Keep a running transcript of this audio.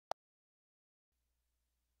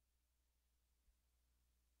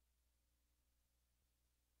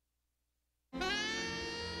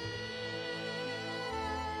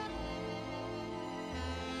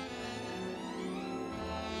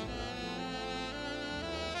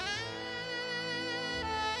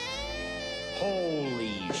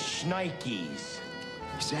Holy shnikes.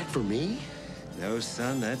 Is that for me? No,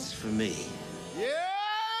 son, that's for me.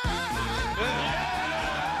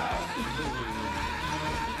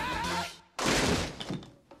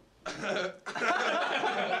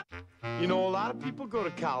 You know, a lot of people go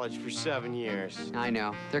to college for 7 years. I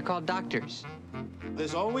know. They're called doctors.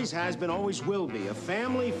 There's always has been, always will be, a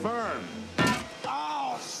family firm.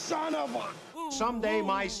 Oh, son of a... Someday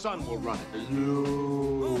my son will run it.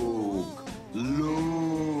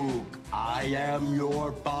 Luke, I am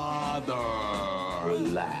your father.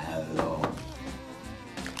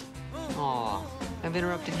 Aw, I've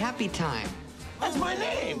interrupted happy time. That's my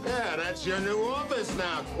name. Yeah, that's your new office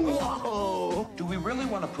now. Whoa. Do we really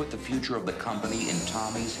want to put the future of the company in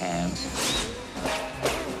Tommy's hands?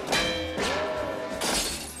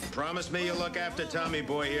 Promise me you'll look after Tommy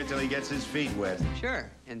boy here till he gets his feet wet.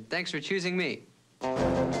 Sure, and thanks for choosing me.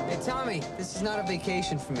 Hey, Tommy, this is not a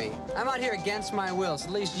vacation for me. I'm out here against my will, so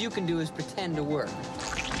the least you can do is pretend to work.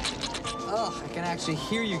 Ugh, I can actually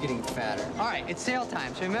hear you getting fatter. All right, it's sale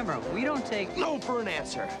time, so remember, we don't take No for an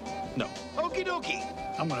answer. No. Okie dokie.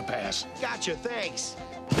 I'm gonna pass. Gotcha, thanks.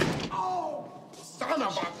 Oh, son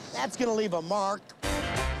of a... That's gonna leave a mark.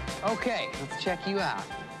 Okay, let's check you out.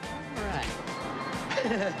 All right.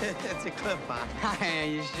 It's a clip, huh? Hi, are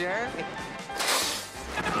you sure?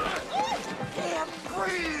 Can't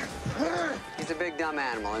breathe. He's a big dumb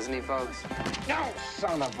animal, isn't he, folks? No,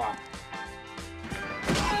 son of a...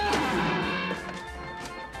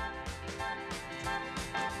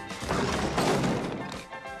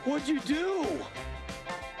 What'd you do?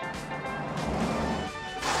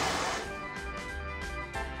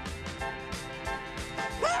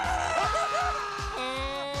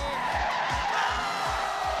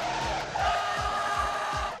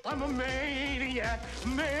 I'm a maniac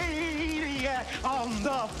on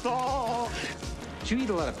the floor. Did you eat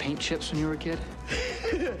a lot of paint chips when you were a kid?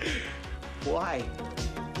 Why?